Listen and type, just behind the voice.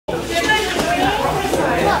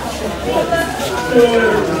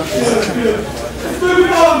Good. Let's move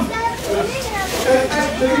it on. Okay,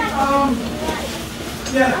 actually,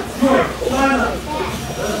 yeah, good. Line up.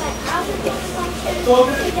 So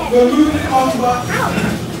we're moving it on, but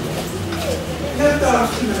left arm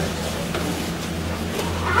to left.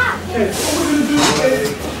 Okay, so what we're going to do is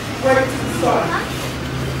break to the side.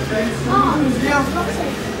 Okay, so what we're going to do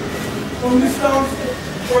from this stance,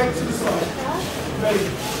 break to the side. Ready?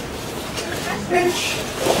 Pinch.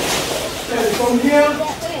 Okay, from here,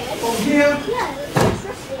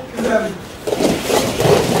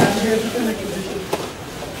 and here's the finish position.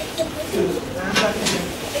 Good. And back again.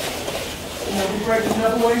 Now we break it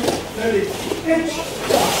another way. Ready? Pinch.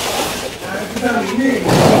 And down, knee.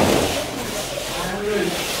 And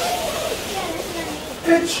ready.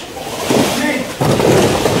 Pinch. Knee.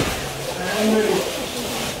 And ready.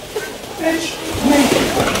 Pinch. Knee.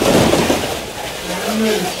 And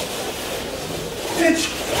ready. Pinch.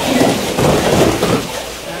 Knee.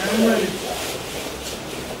 And ready.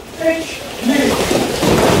 Pinch. Knee.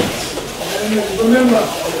 And ready. Remember,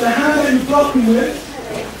 the hand that you're blocking with,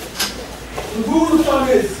 the rule of thumb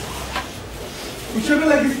is, whichever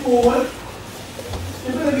leg is forward,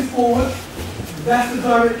 that's the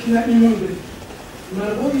direction that you're moving. No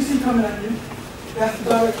matter what you see coming at you, that's the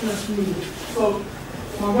direction that you're moving. So,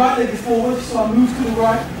 my right leg is forward, so I move to the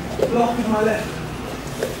right, block with my left.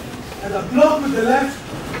 As I block with the left,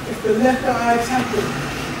 it's the left that I attack with.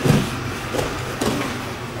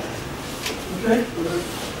 Okay?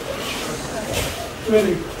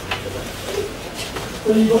 Ready? So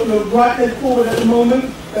you've got your right leg forward at the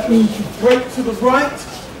moment. That means you break to the right,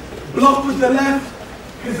 block with the left,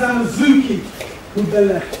 Kazamazuki with the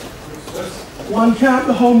left. One count,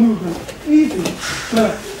 the whole movement. Easy.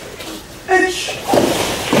 Left. Inch.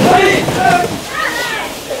 Right.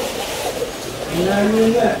 And now you're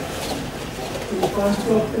left. So you find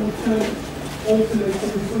yourself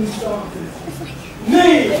alternating between stances.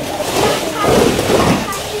 Knee.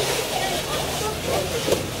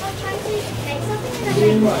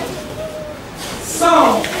 Being right.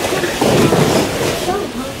 Sound.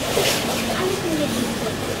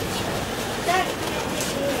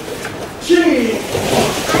 Jimmy.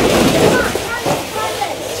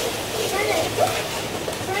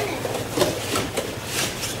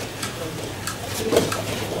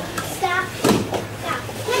 Stop.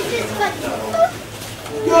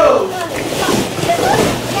 Go.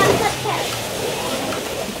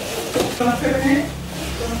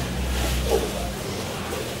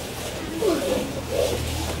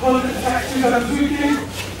 Hold it back to the Zuki.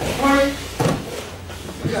 Right.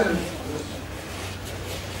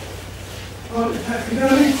 Hold it back to the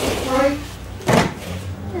right.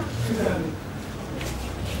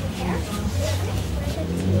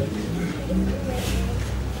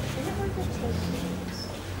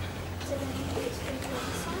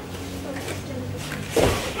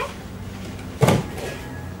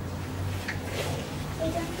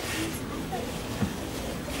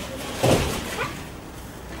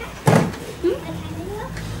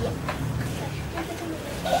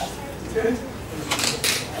 Okay.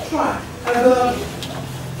 Try.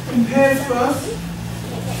 In pairs first.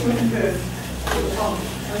 In pairs.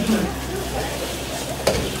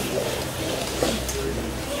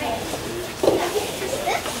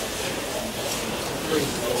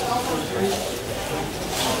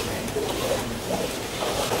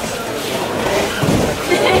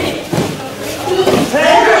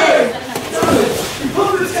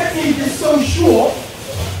 Because the technique is so short,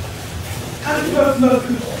 as the first note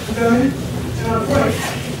could go in, and I break,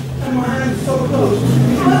 and my hand is so close.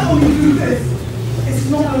 If I only do this, it's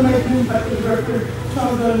not going to make an impact with the referee. Try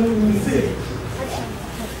to go and see.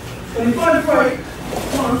 But if I break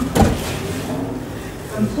one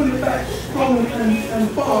and pull it back strong and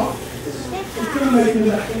far, it's going to make an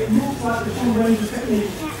impact. It looks like the full range of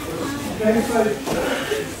technique. Okay, so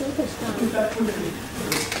do that quickly.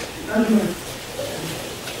 And move.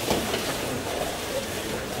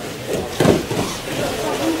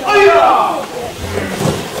 Oh yeah!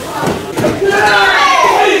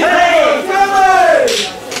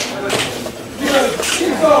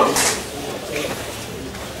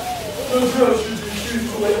 Those girls should choose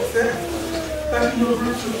the weight set. Back in your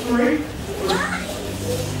groups of 3.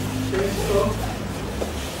 Okay, so.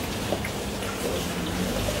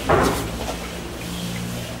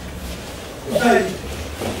 Bang.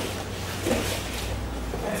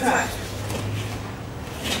 Attack.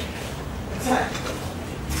 Attack.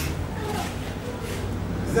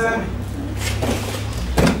 Examine.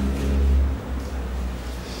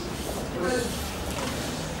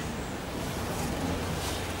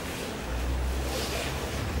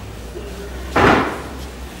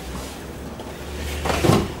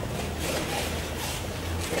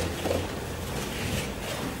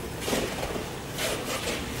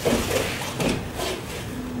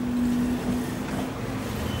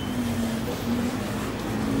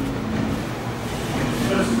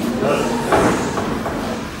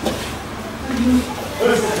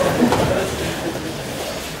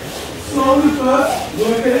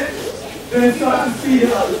 then start to speed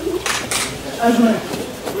it up. As well.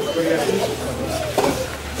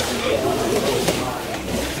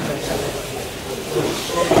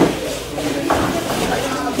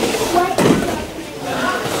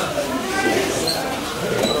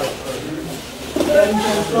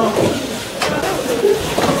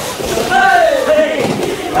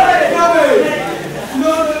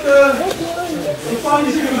 The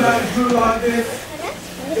funny thing about a drill like this,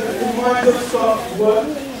 your mind just starts to work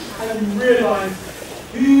and you realise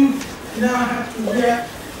you now have to react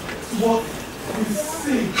to what you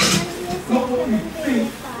see, not what you think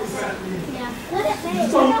is happening.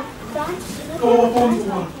 You don't go up onto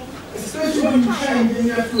one. Especially when you change and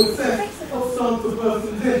you have to assess what stance the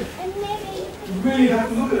person's in. You really have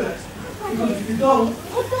to look at that. Because if you don't, you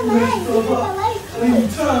mess yourself up. And then you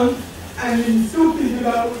turn and then you're still thinking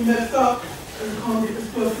about what you messed up and you can't get this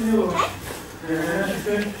person in.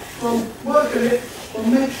 Okay? So work at it, but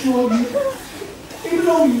make sure you, even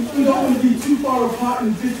though you don't want to be too far apart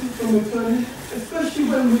in distance from the turning, especially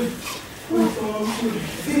when with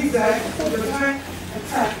zigzag, with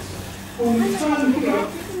attack, when you turn here,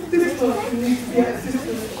 this person needs to be at a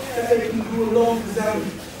distance that they can do a long exam.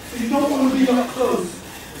 So you don't want to be up close.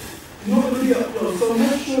 You don't want to be up close. So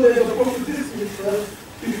make sure there's a proper distance first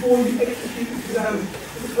before you execute the exam.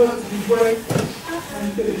 This person can break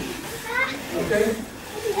and finish. Okay?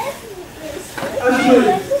 As you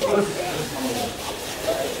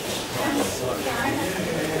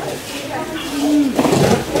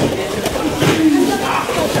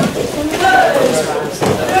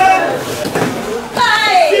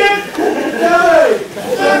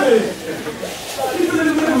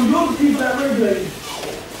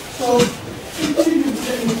so, continue to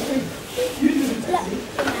take you do the technique.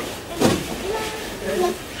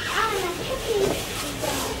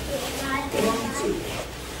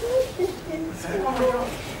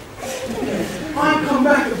 I come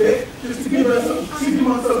back a bit just to give myself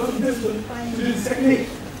some distance to do the technique.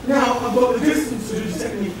 Now I've got the distance to do the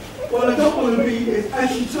technique. What I don't want to be is as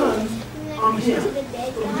she turns, I'm here. So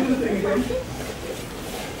we do the thing again.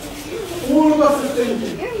 All of us are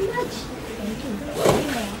thinking. Very much.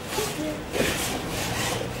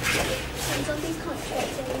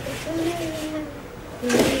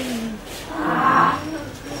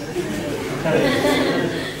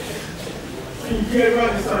 You get it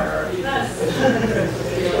right this time.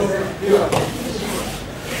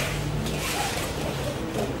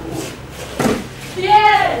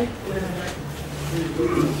 Yeah!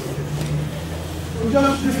 So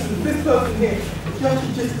judge distance, this person here, judge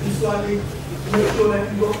your distance slightly to make sure that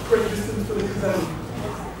you've got correct distance for the exam.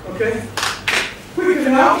 Okay? Quicken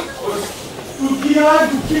it out.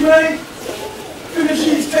 Ukime, finish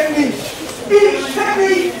each technique.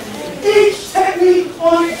 Each technique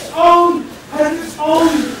on its own has its own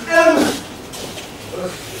element.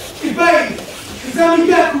 Evade,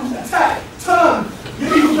 Izami-Gaku, attack, turn.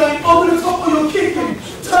 You're either going over the top or you're kicking.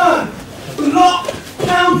 Turn, block,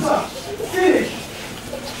 counter, finish.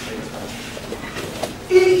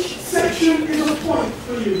 Each section is a point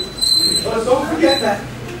for you. But don't forget that.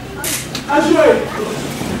 As you're ready.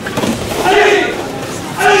 Hey!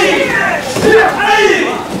 Hey!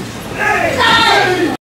 Hey! Hey!